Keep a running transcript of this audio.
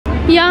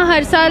यहाँ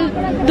हर साल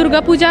दुर्गा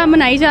पूजा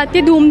मनाई जाती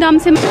है धूमधाम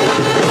से।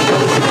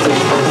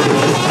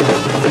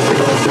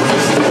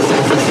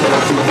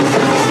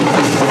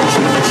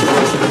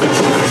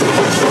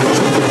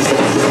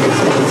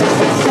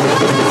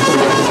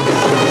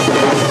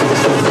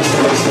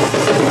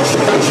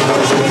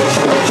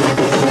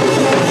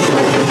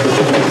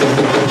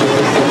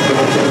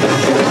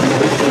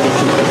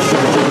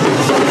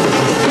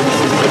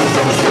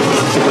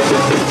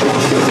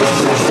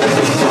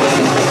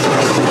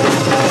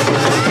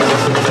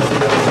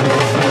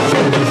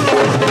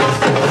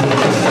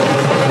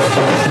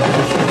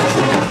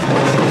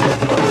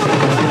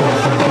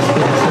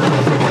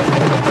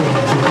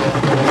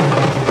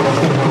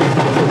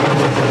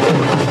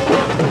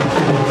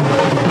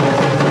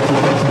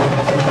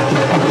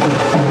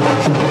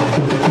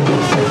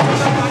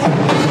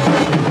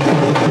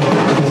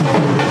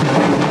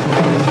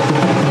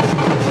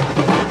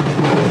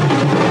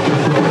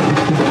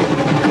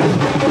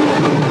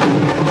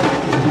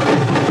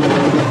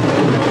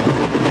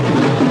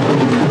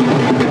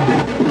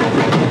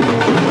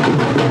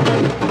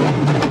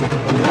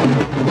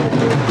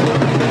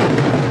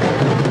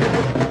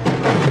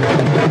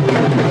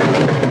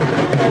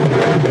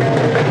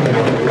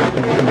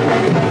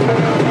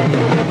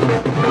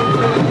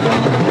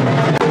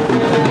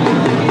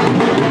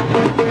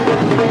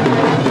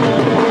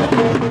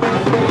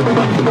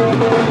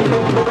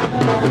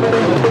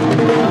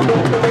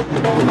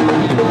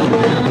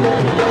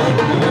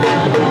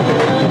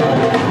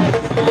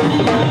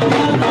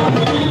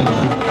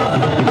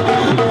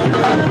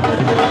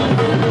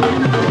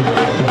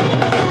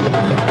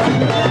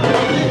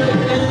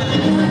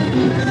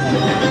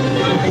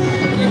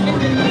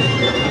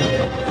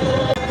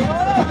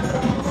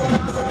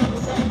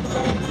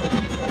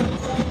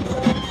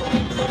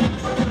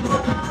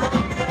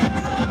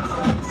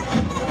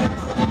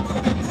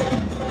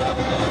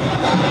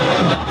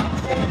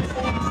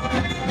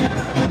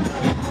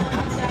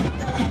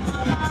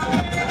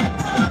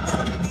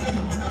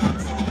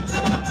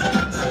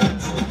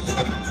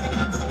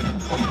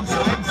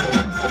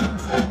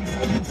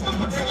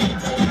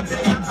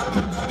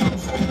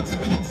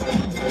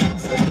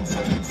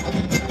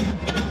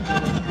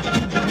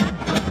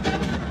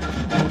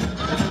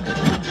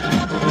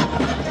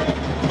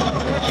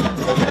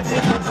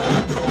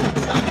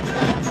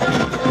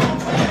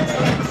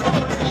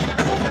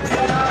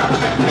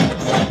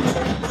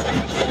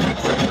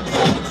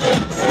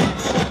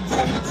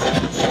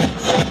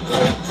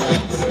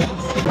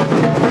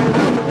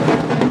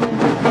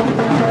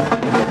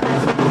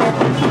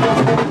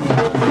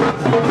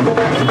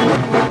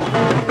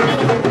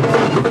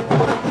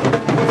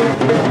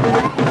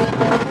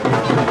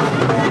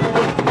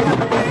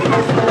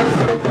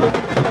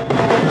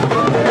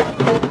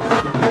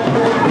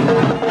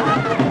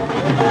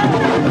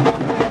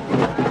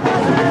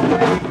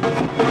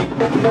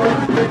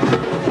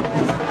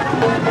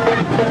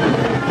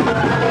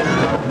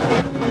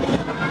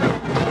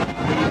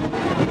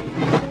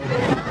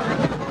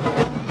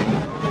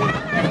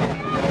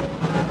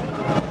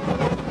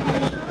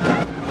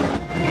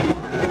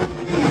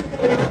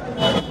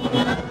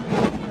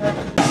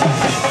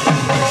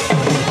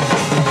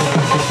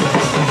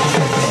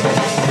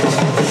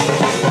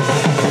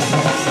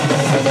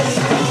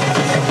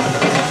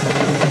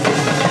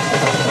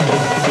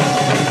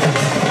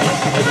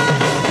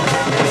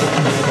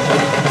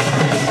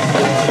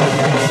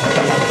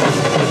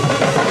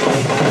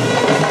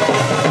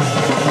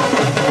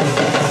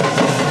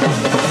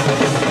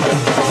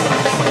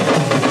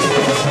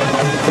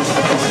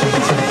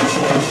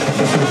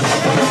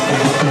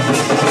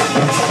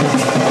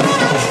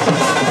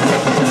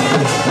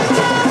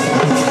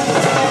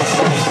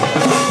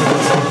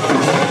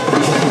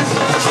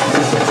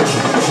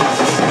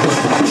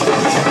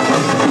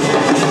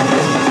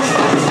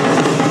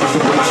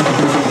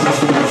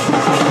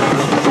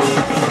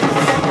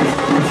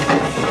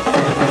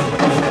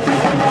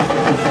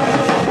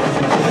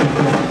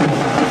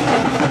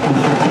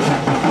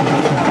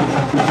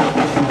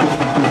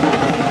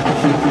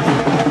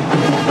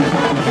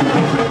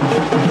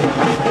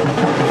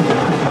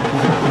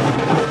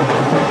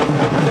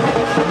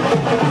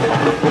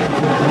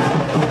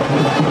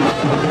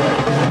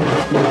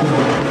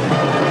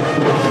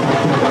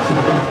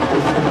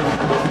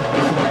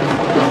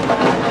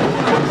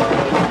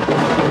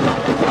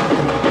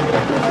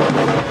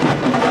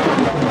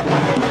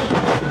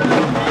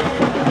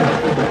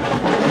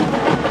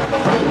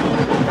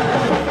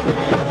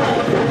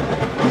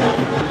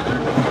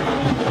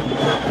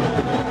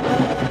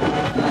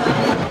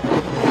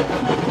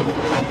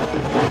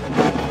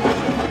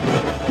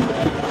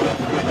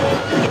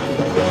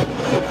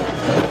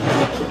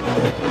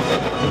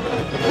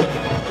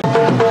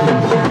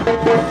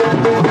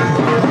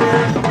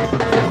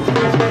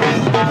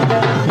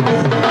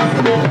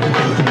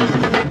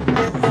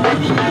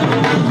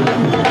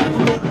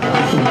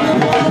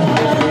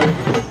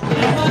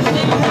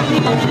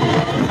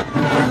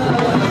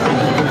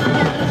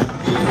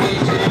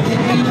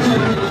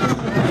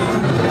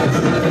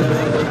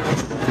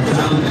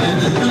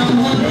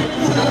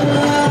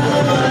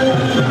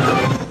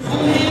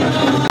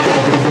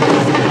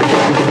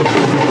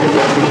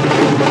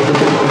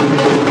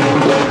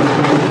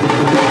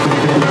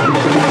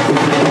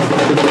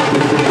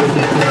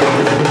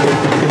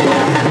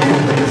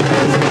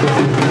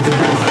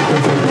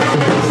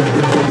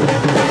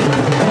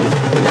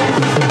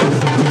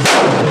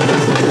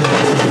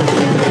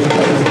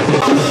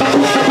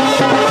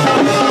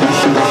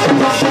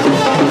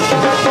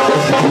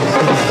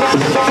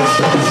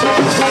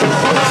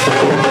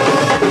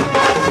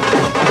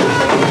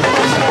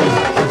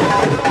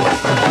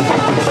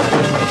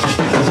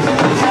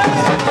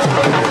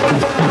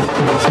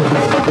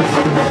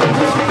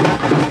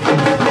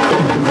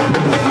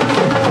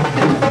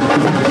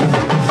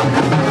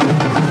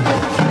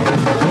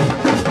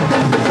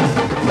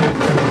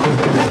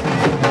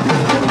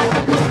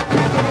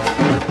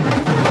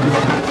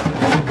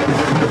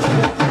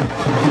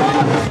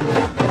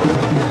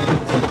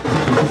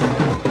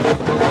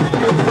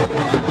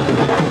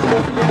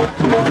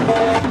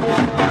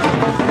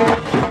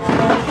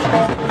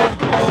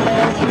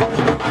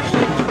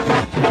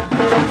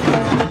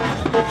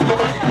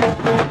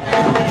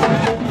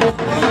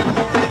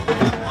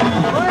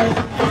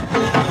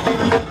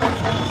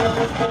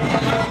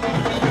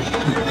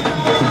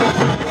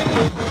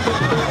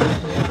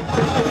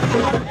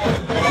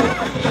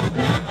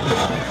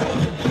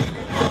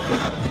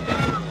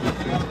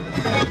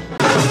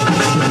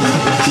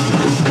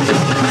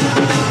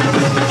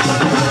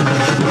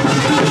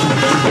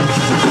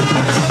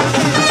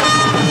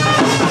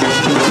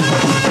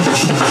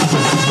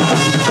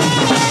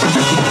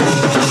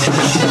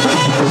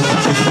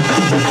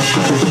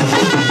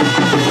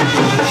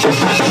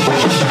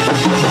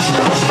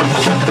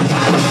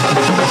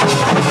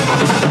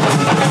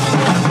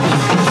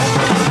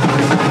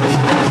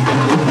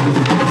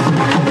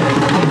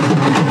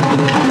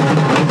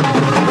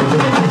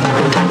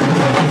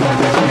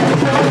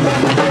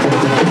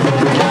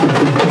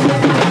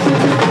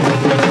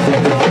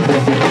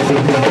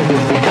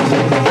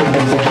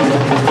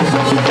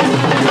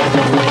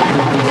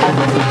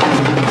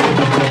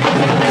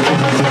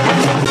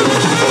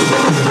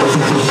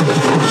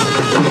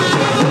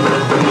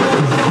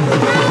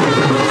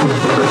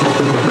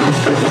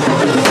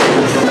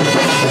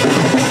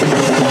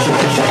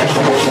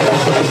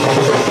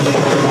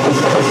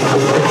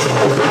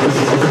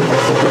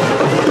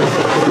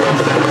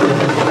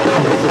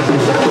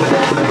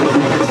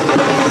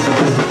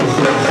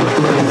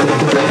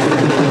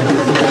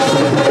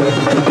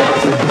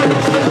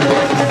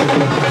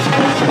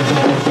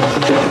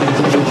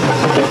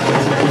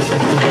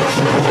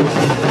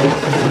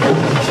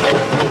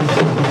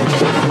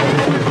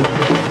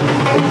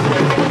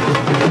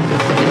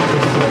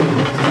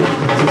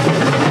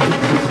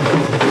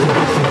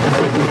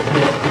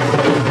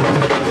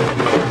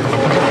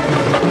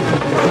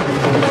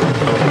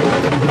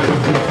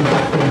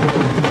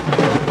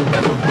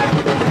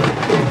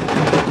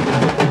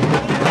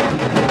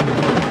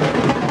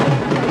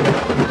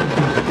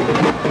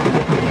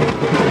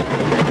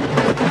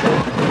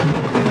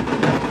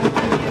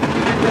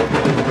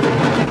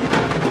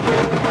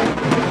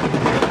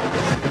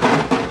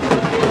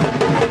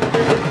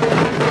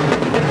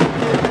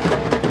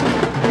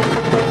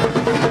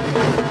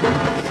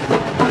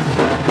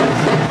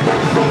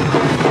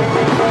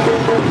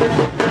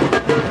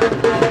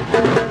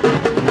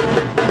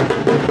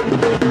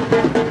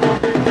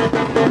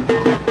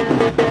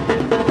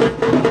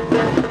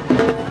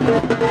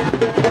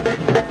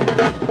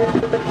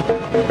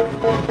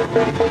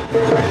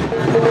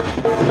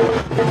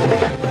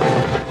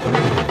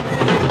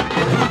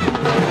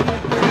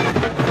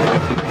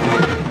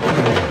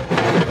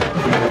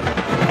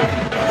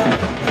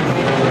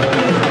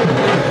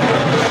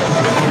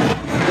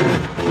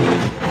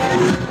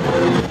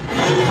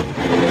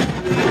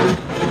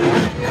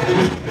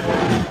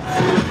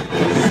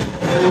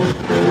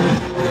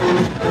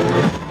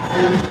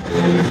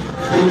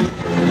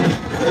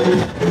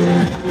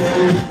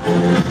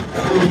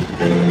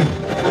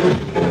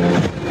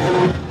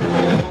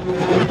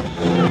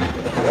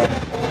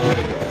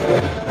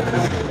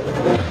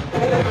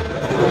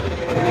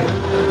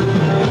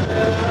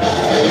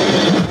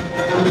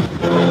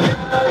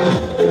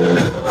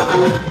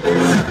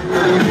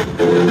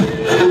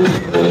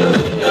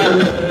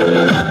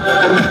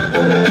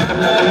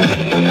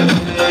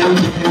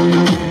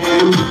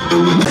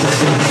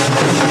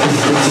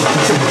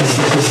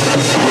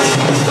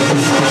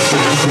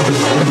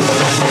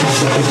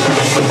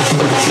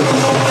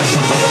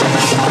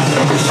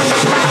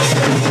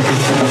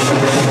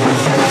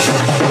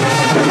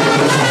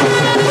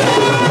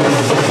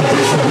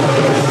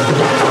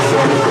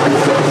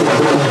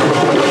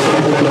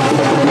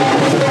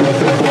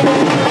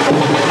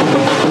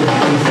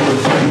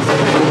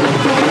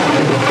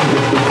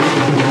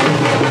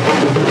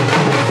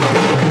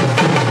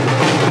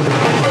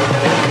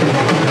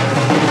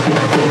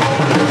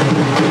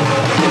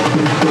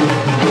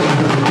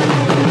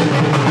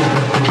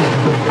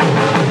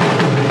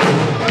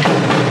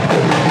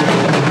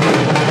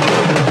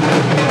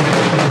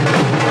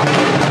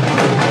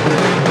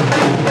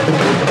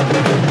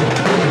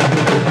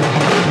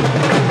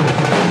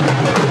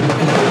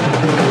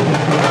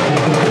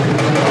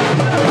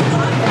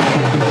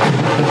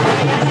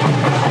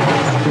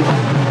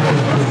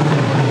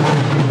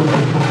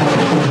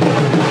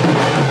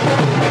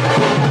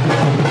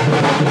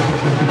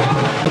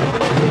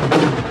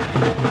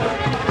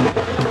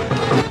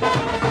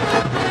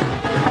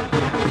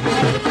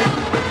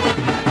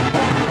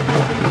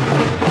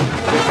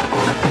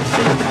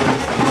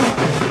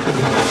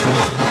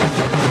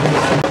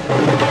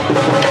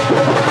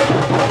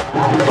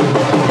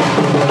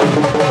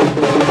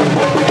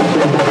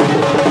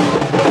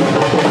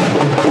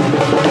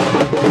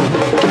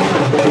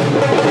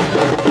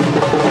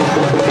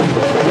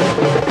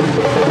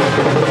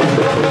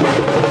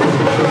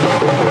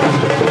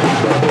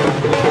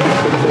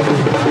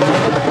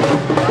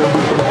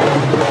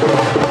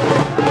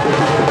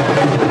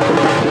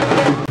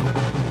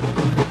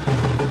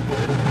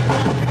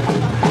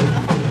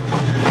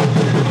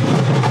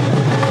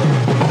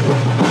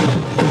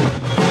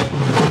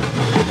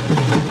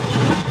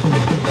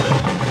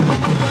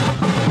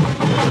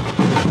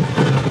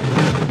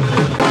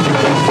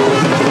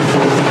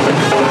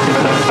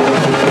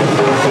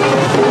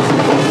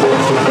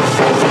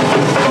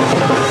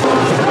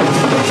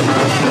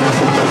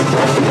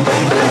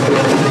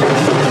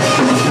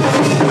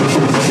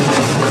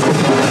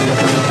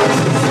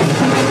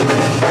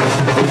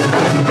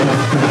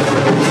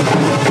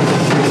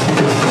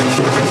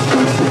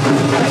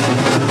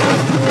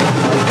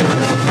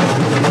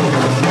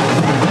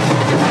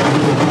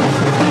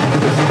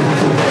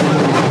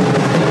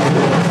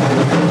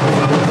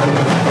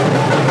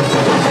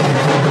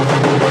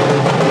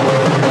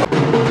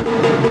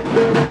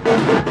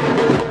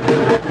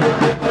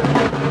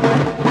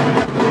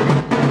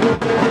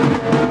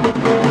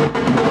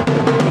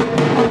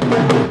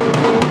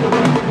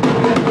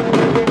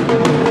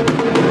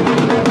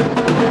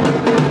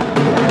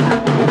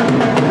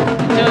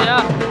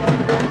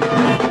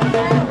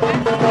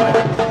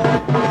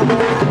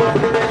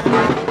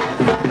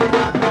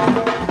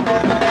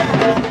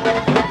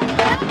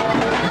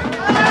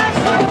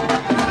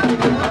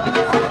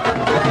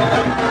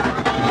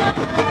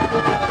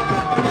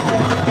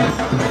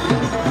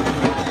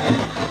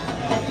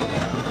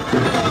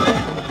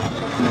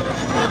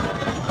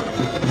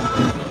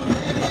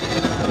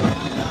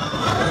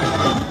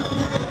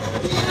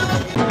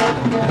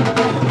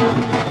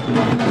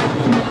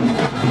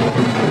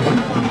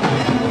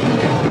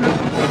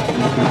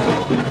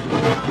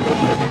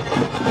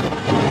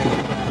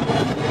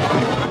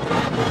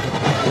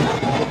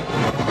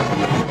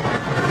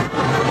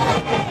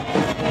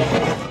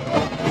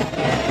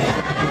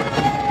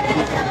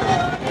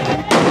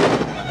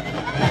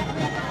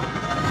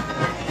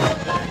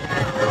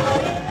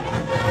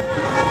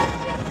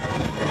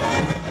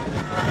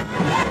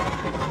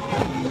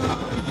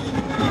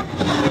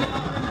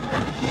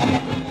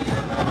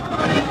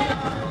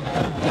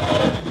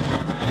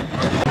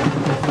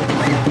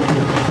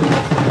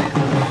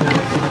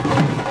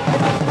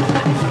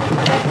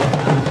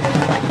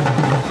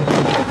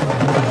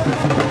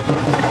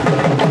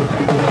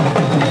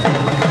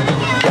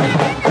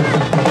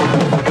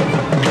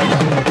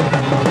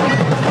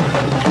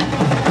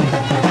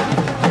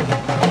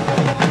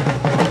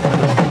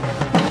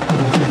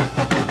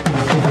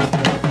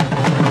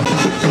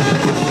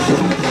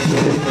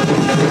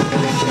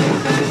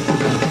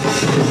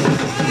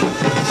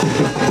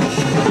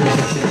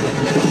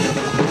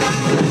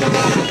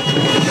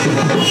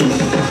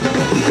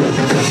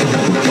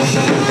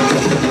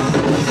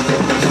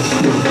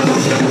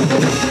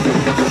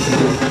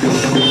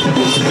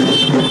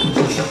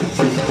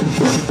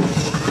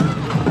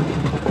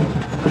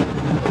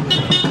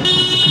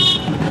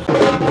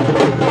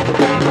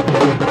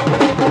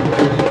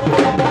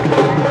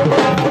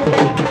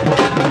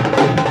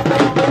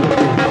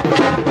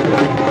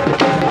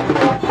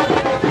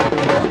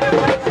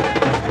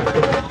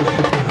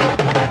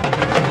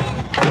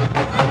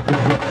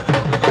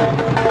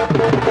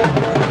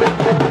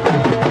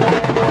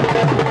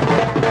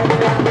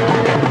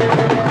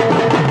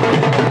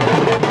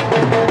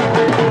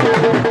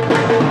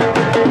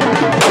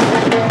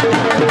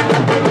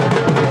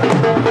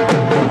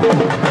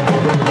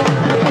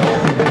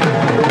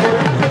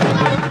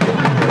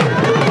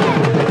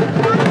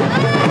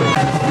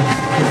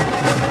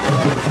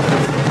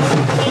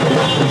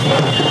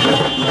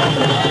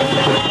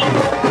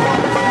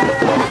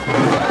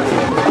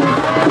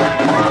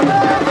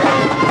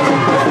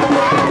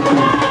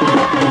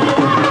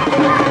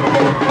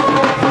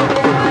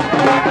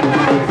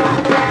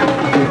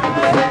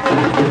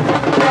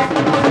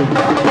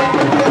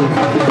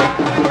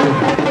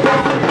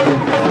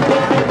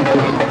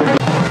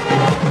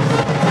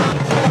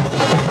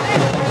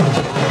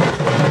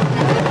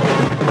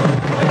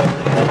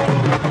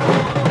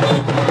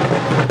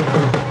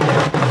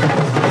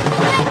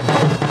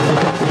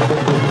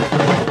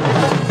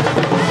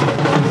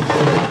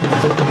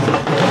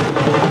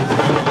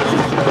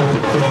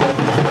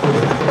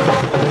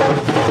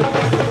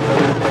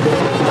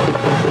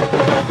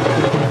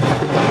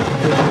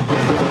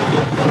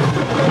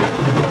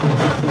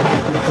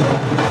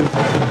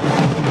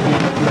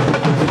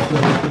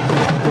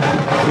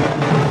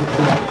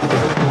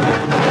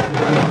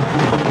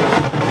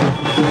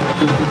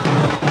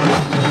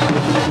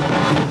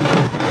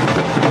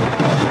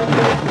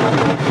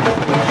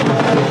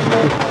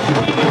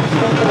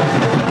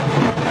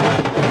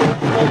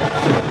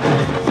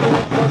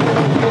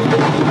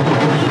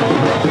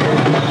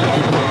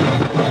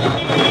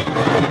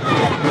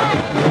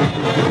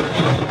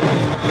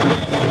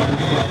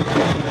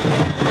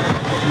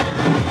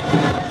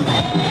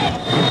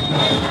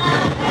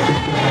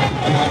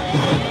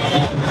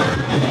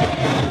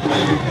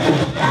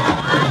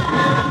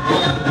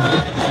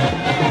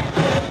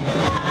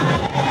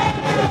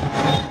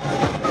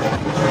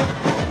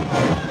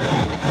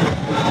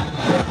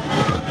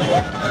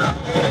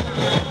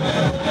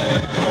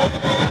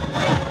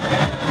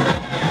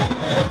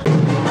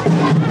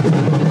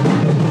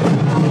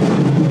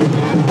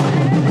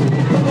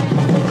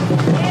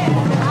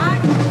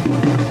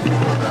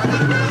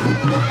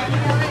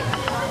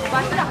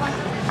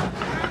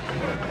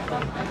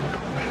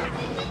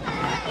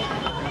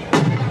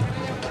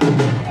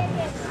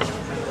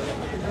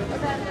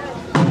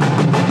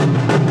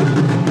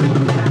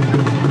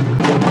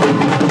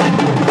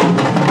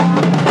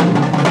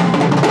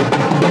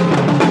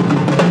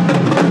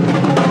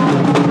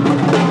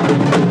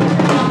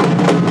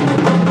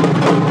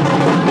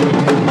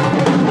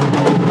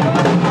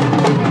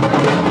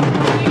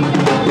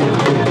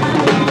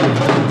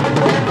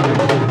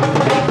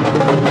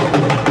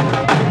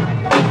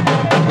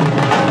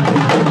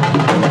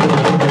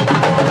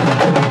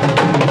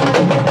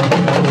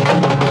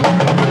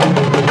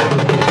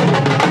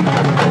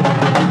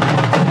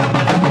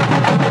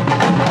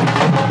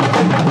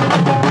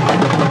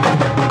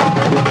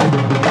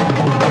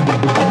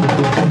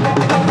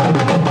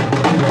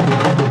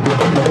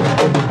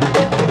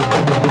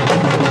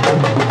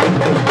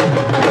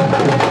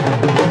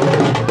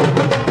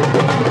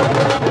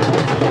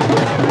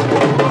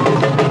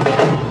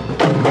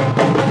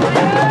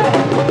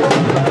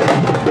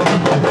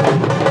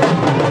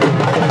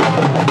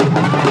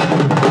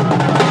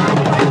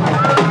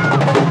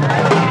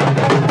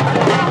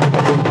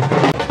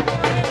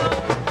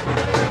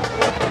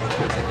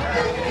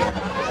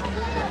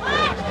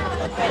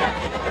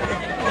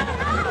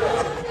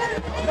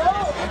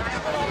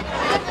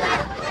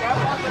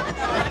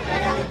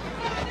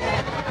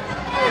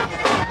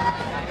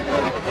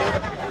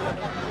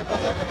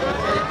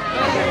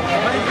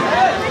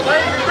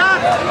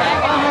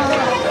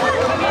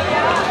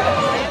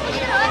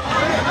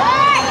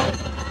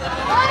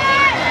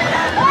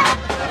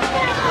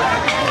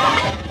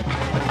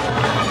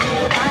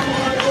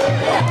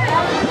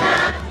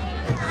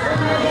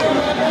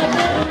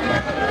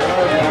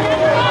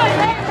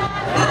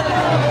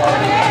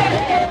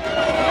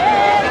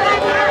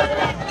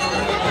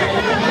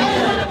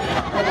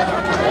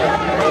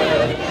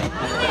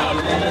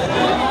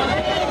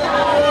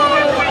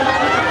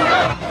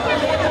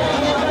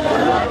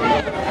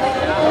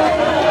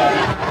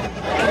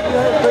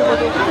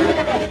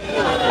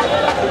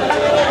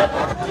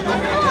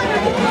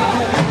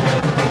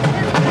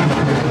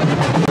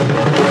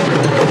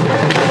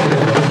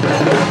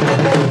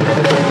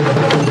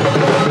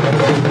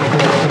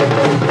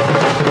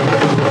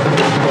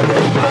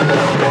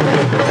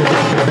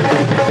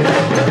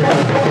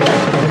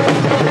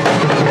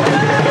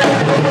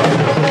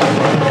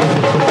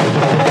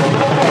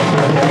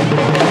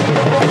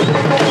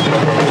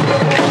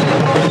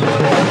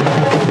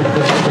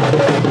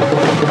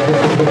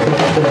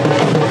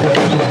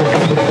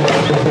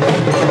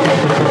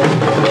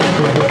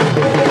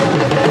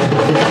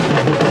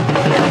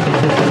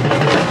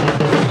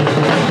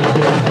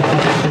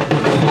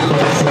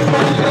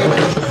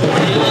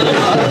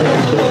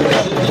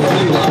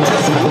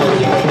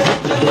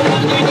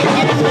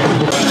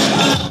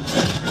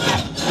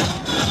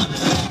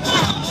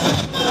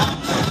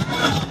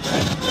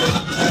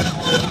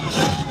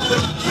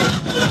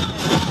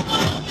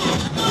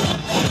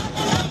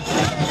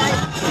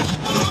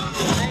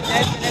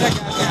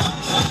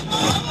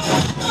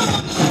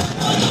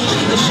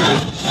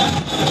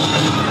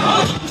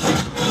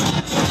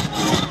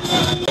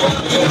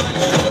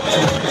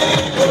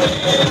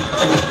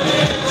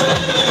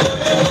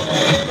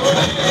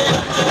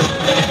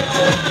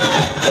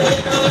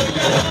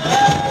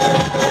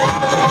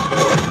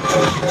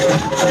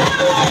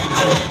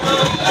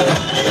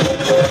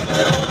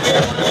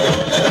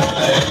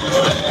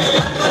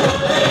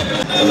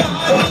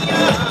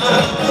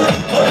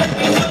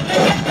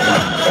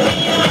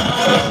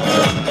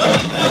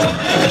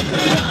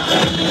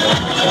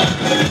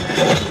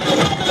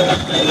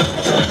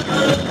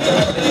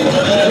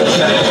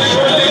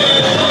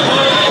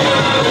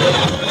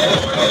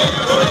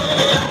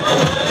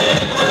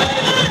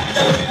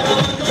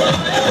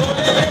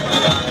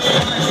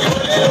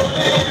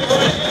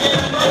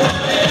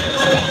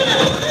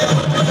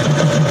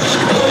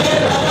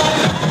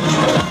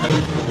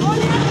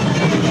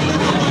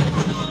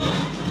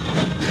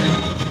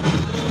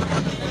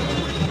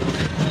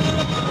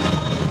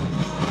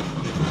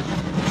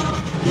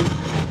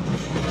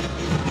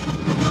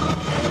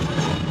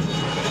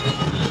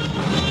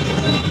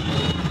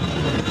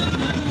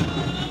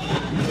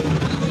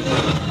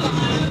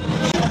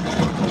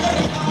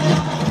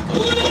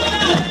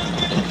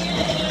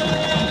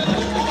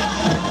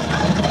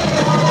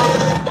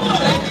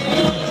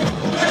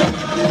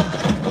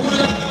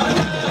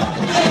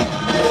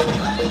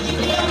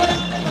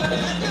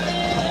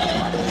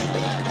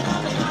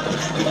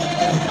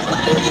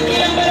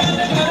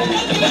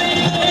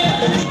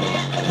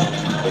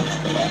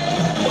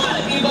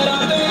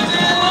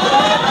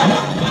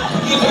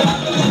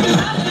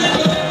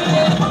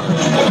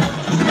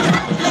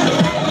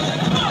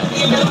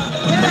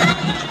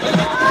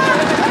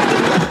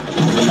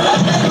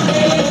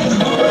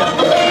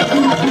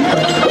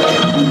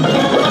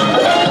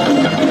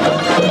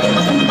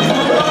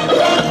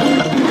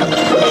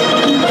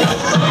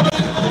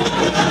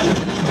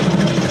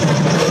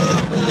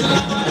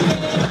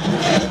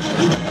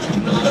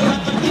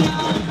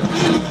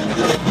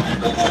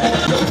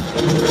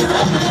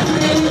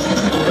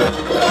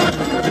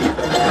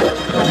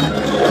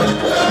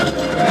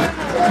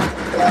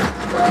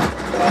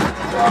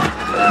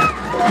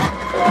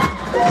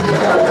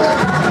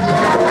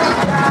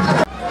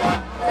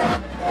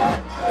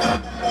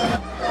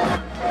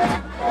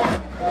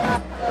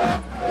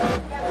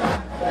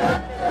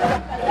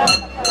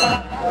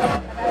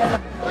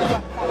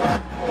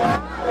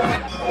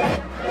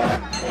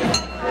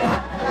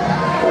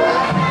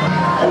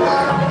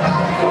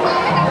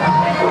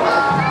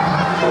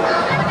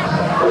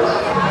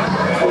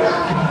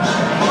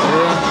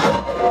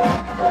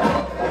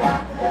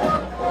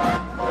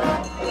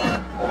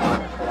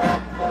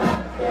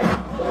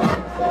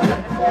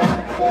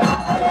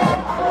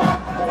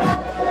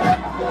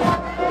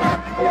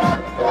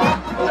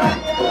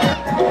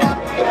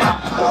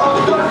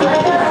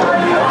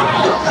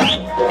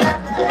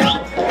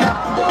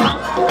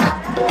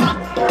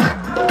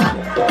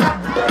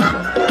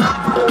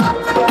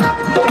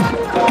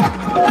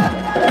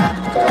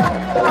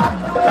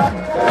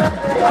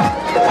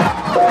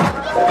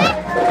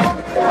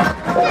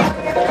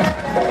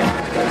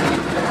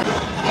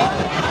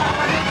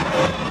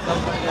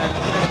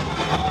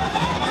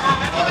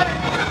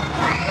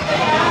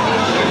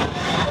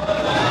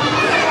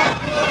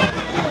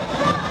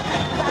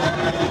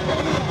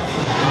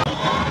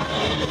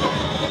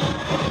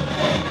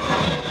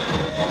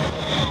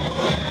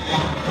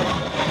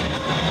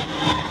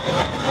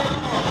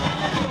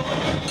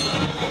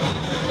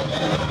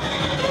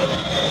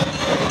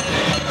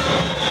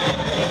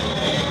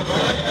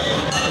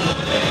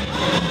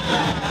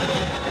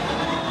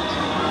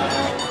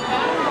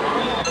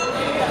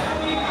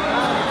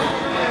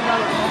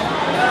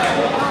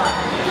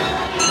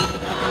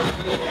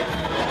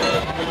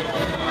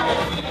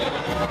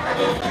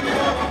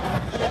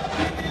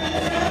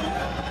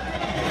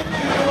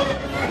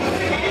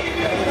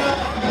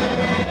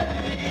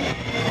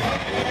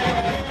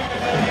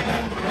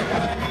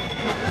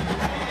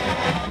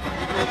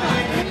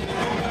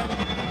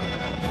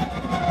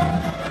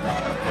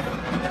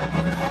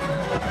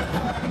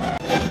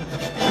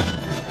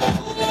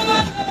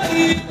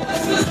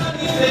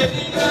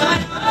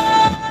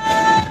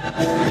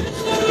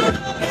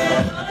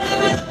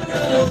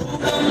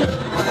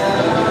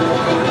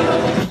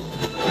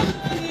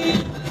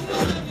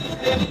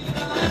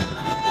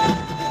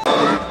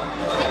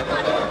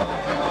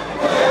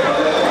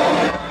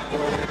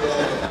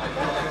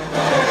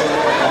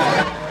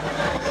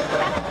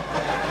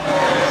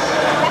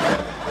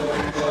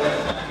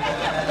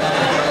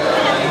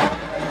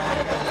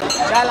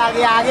 चल आ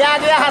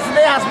गया हंस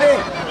दे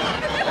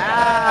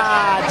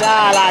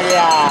चल आ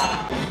गया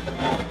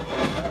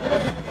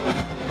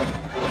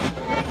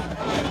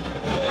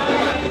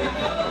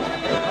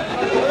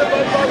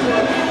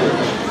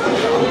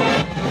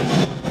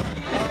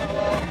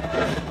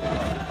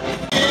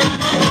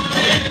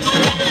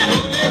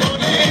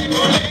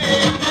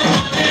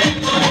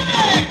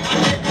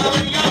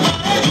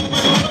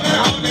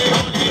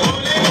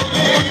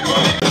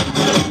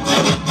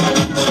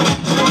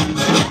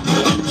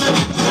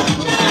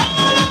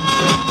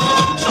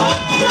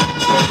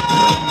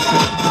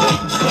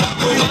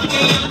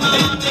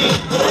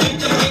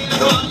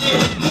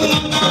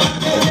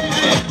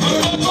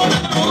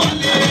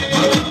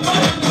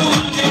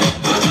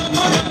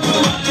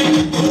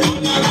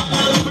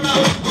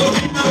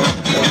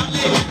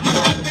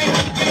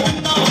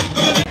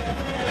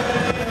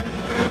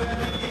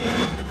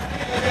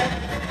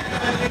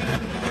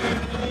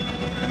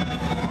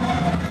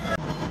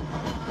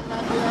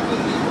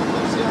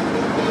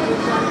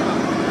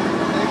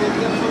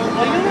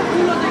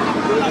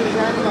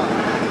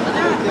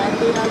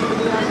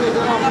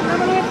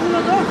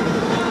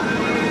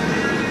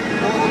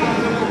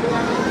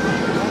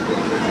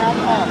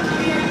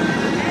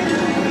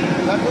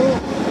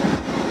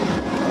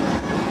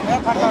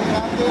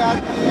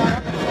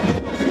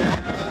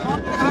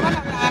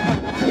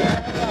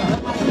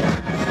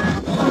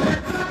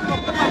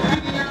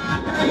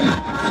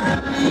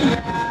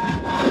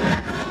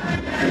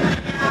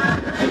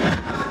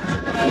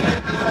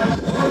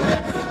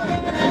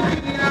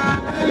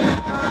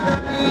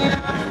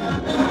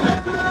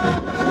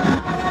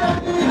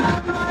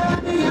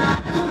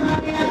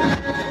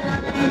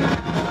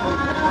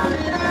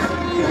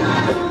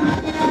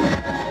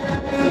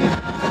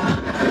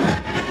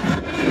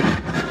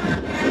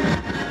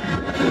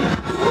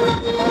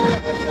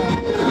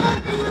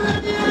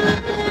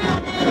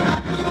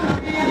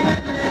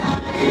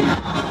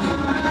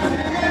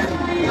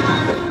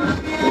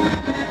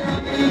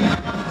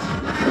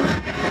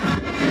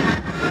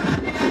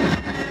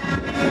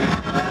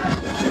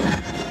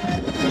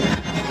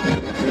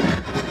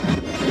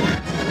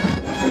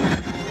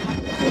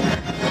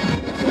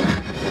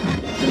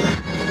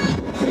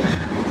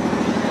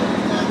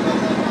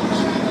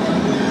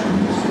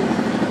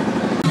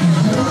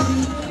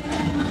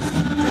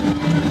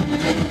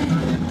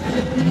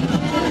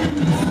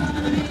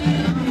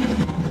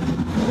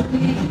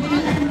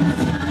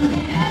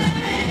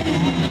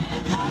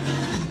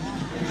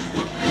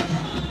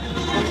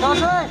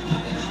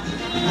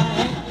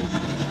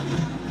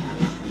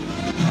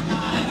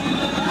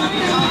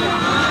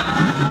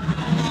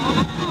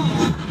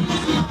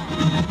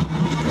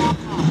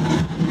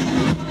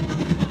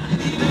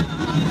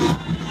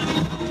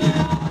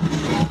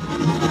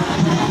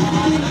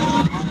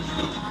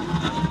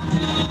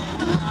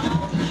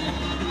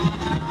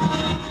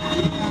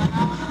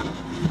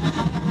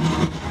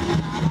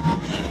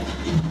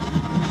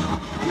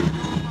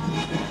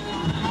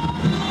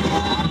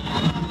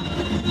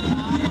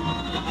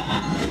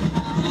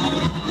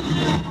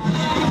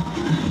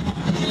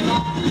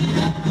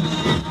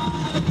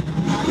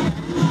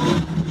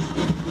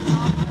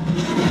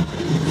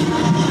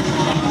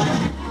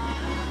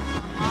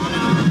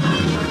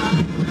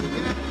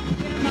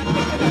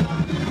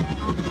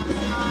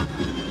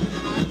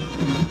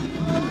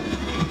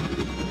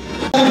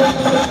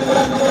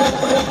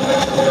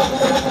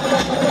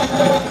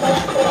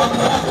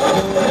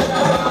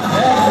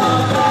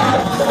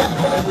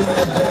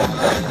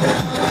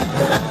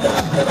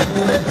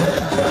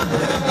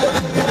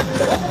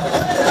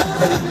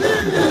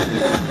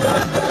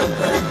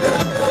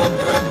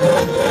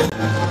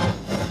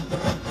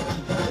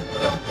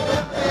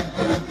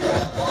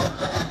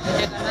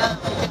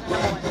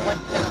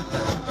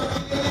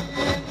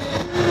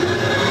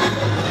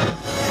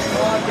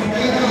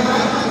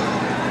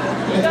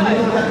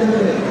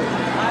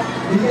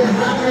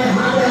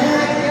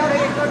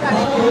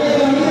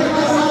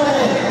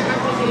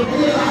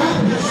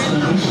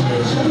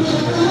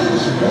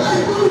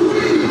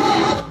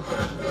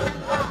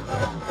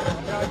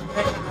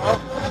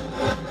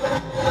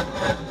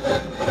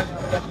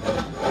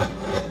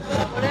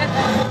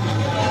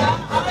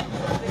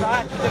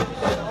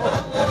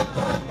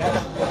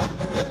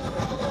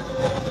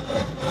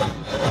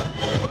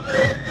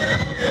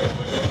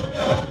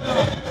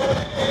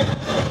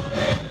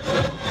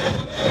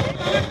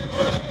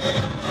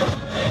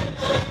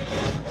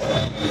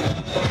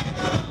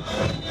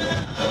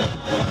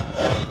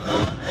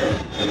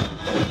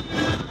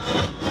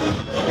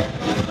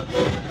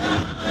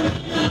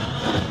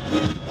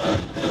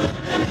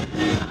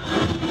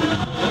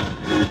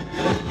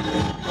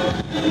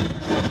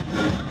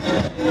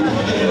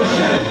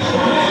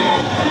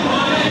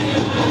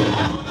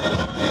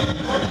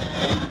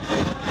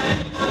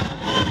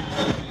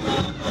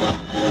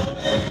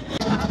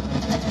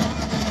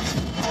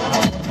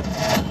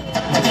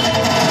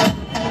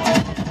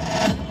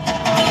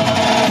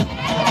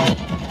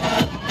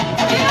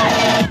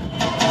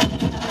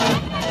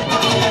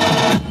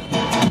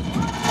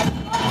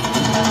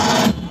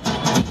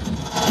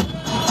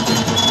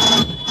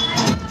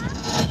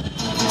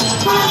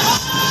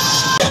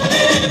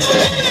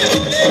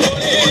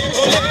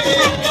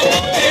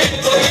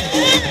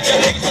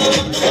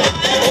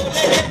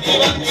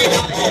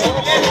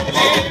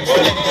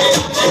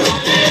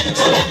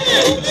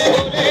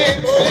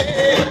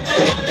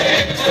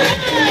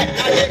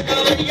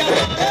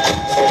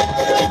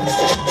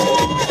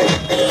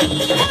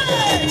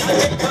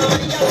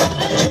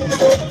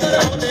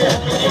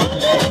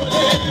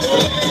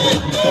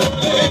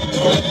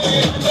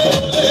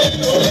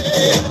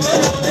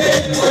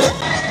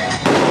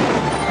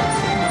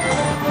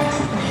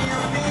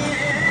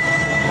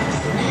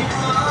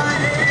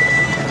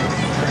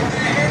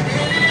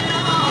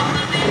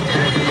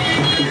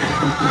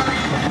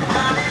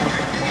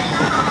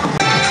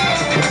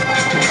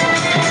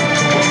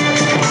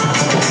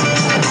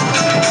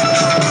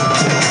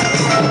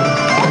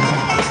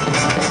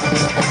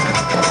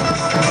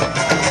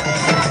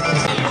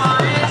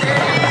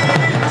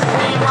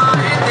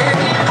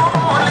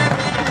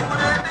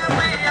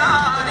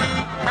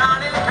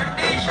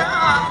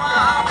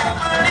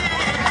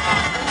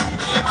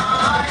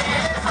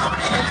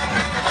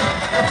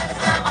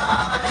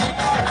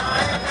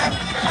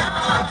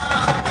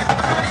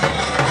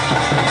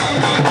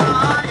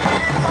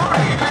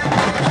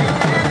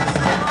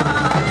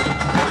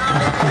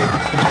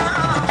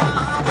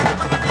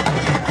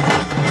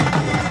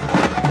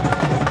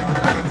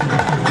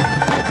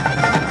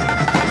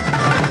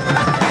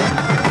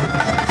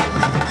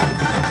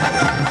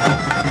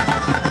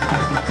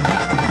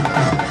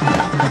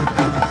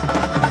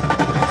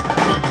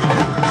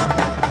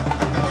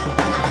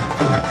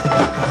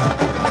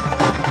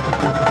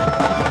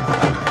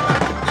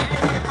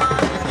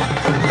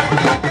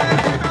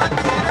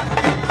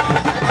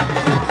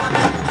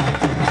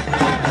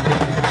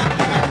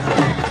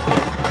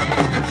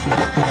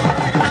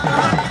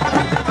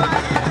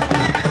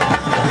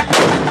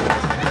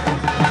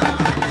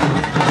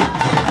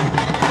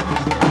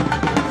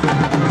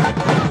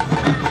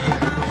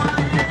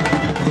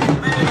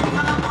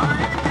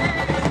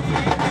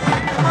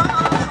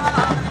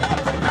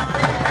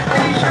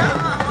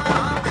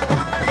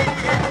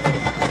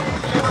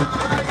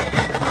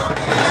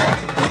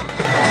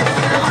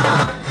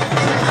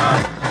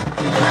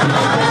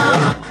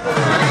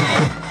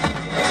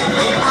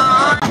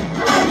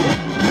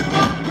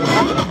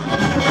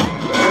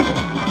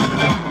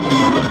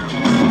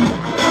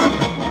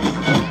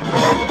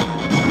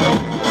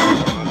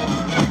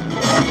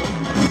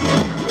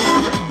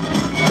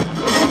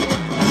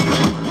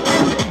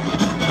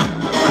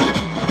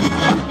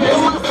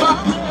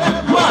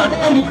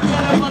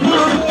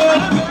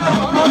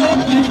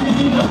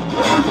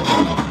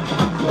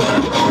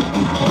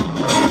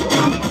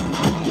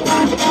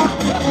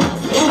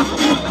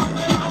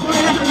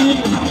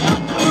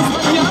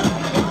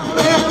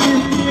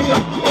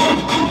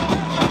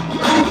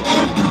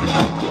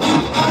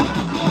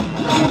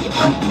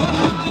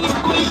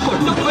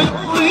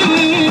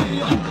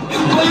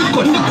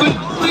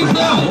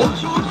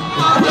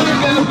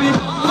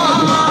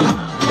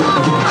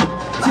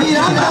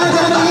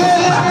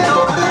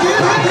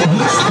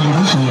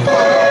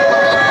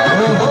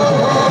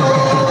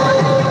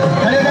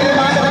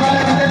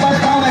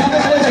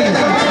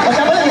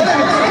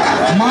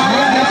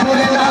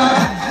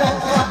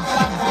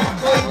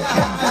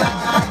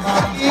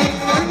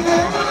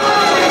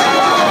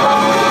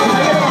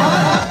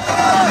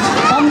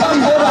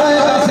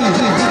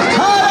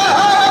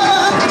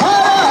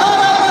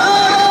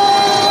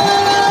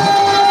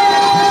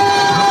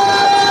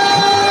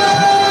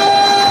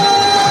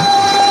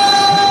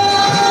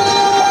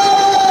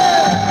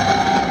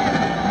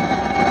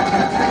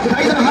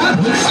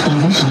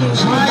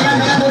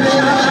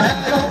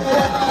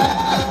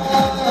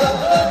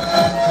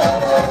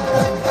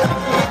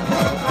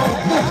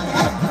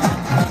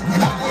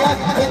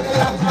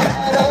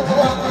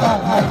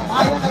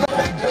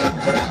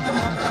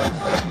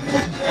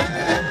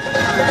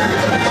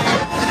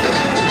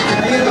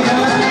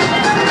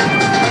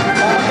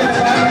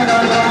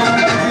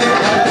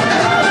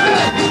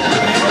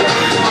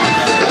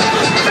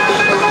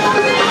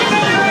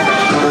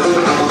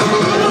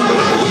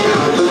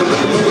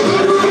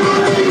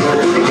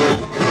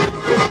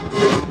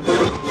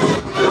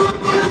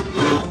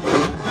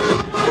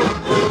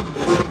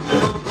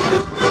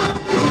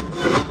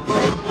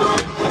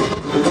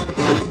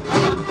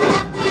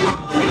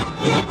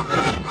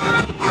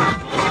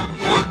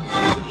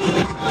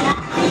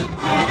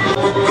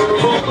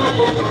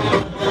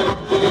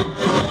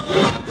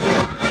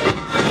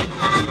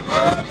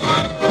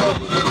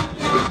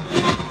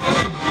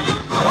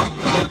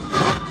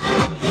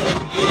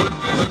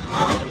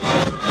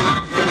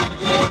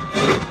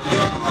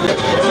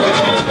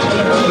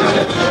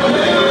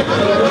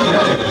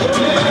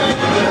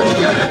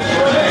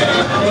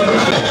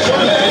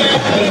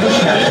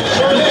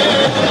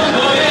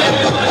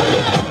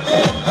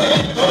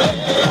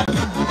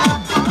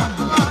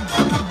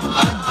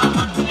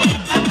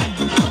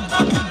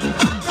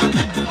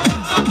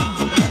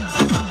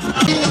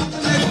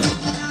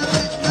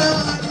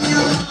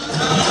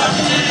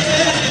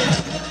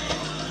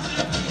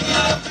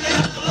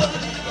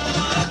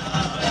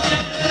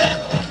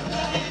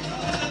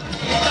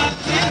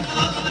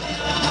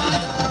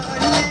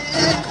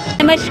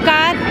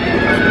नमस्कार,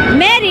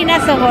 मैं रीना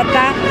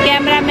सहोता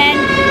कैमरामैन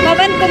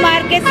पवन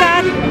कुमार के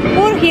साथ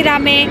हीरा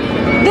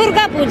में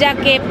दुर्गा पूजा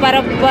के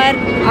पर्व पर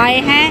आए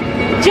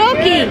हैं, जो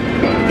कि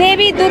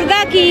देवी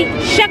दुर्गा की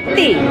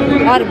शक्ति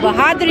और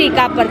बहादुरी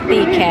का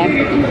प्रतीक है।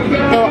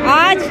 तो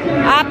आज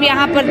आप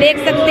यहाँ पर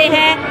देख सकते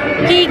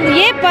हैं कि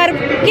ये पर्व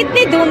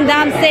कितनी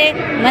धूमधाम से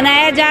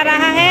मनाया जा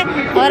रहा है,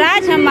 और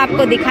आज हम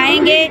आपको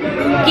दिखाएंगे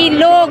कि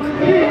लोग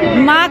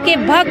माँ के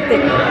भक्त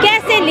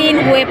कैसे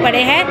लीन हुए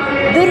पड़े हैं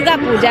दुर्गा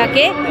पूजा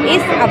के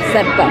इस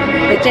अवसर पर।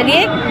 तो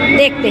चलिए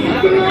देखते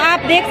हैं।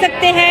 आप देख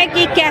सकते हैं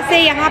कि कैसे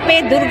यहाँ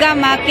पे दुर्गा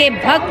माँ के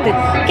भक्त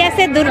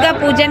कैसे दुर्गा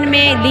पूजन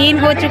में लीन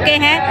हो चुके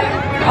हैं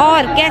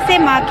और कैसे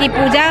माँ की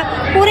पूजा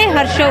पूरे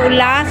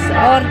हर्षोल्लास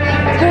और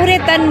पूरे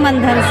तन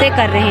मन धन से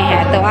कर रहे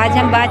हैं। तो आज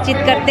हम बातचीत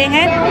करते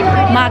हैं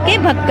माँ के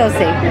भक्तों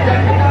से।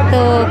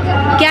 तो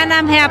क्या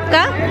नाम है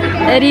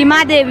आपका?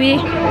 रीमा देवी।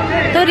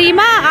 तो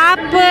रीमा,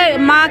 आप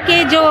माँ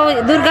के जो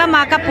दुर्गा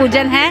माँ का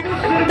पूजन है,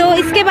 तो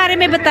इसके बारे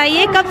में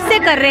बताइए, कब से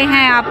कर रहे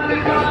हैं आप?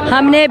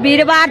 हमने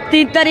वीरवार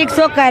 3 तारीख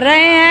से कर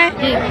रहे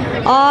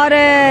हैं और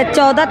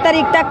 14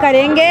 तारीख तक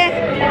करेंगे,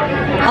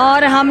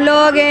 और हम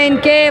लोग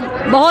इनके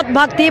बहुत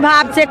भक्ति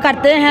भाव से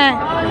करते हैं।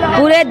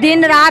 पूरे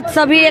दिन रात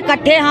सभी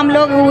इकट्ठे हम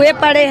लोग हुए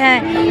पड़े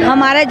हैं।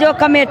 हमारे जो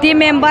कमेटी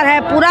मेंबर है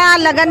पूरा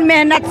लगन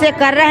मेहनत से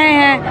कर रहे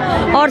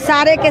हैं और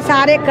सारे के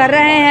सारे कर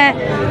रहे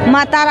हैं।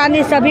 माता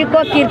रानी सभी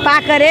को कृपा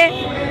करे।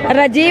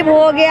 राजीव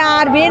हो गया,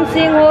 अरविंद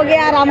सिंह हो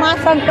गया, रमा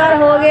शंकर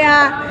हो गया,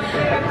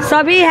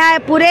 सभी है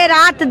पूरे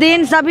रात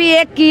दिन सभी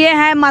एक किए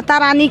हैं माता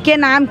रानी के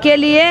नाम के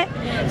लिए।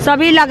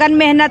 सभी लगन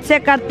मेहनत से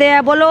करते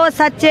हैं। बोलो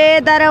सच्चे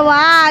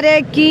दरबार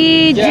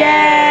की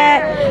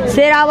जय,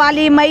 शेरा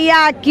वाली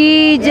मैया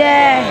की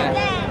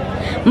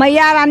जय।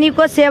 मैया रानी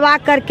को सेवा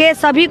करके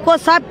सभी को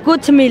सब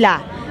कुछ मिला,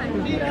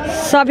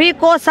 सभी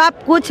को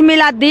सब कुछ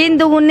मिला। दिन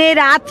दुगुनी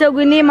रात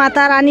चौगुनी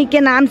माता रानी के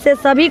नाम से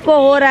सभी को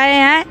हो रहे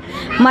हैं।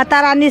 माता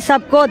रानी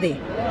सबको दे।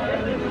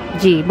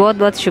 जी बहुत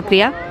बहुत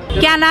शुक्रिया।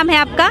 क्या नाम है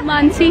आपका?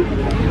 मानसी।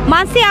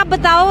 मानसी, आप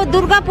बताओ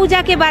दुर्गा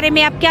पूजा के बारे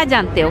में आप क्या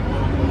जानते हो?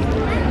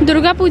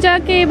 दुर्गा पूजा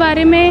के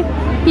बारे में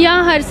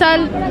यहाँ हर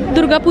साल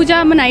दुर्गा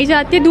पूजा मनाई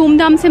जाती है,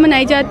 धूमधाम से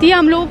मनाई जाती है।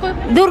 हम लोगों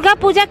को दुर्गा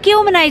पूजा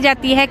क्यों मनाई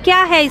जाती है,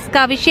 क्या है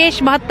इसका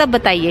विशेष महत्व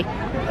बताइए।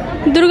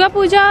 दुर्गा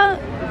पूजा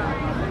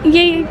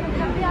ये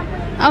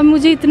अब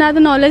मुझे इतना तो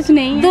नॉलेज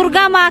नहीं।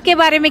 दुर्गा माँ के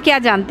बारे में क्या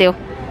जानते हो?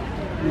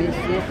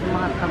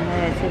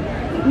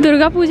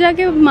 दुर्गा पूजा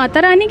के माता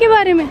रानी के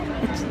बारे में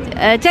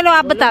चलो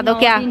आप बता दो।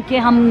 क्या इनके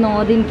हम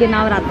 9 दिन के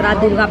नवरात्रा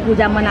दुर्गा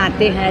पूजा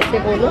मनाते हैं, ऐसे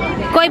बोलो।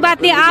 कोई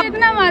बात नहीं, आप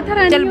इतना माता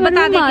रानी चल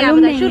बता दें,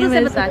 क्या शुरू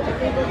से बता।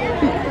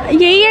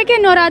 यही है कि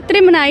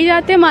नवरात्रे मनाए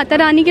जाते हैं, माता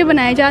रानी के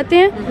बनाए जाते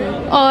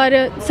हैं और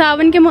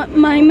सावन के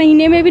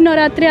महीने में भी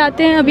नवरात्रे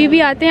आते हैं, अभी भी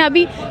आते हैं।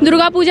 अभी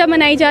दुर्गा पूजा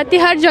मनाई जाती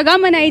है, हर जगह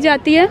मनाई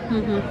जाती है।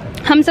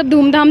 हम सब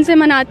धूमधाम से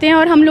मनाते हैं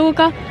और हम लोगों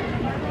का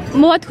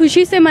बहुत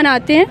खुशी से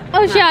मनाते हैं। और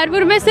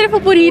होशियारपुर में सिर्फ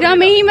पुरीरा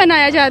में ही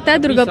मनाया जाता है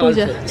दुर्गा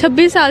पूजा,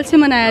 26 साल से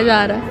मनाया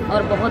जा रहा है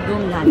और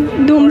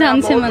बहुत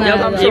धूमधाम से मनाया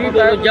जा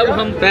रहा है। जब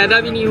हम पैदा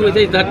भी नहीं हुए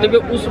थे इस धरती पे,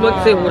 उस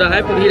वक्त से हो रहा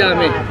है पुरीरा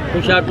में,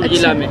 होशियारपुर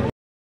जिला में।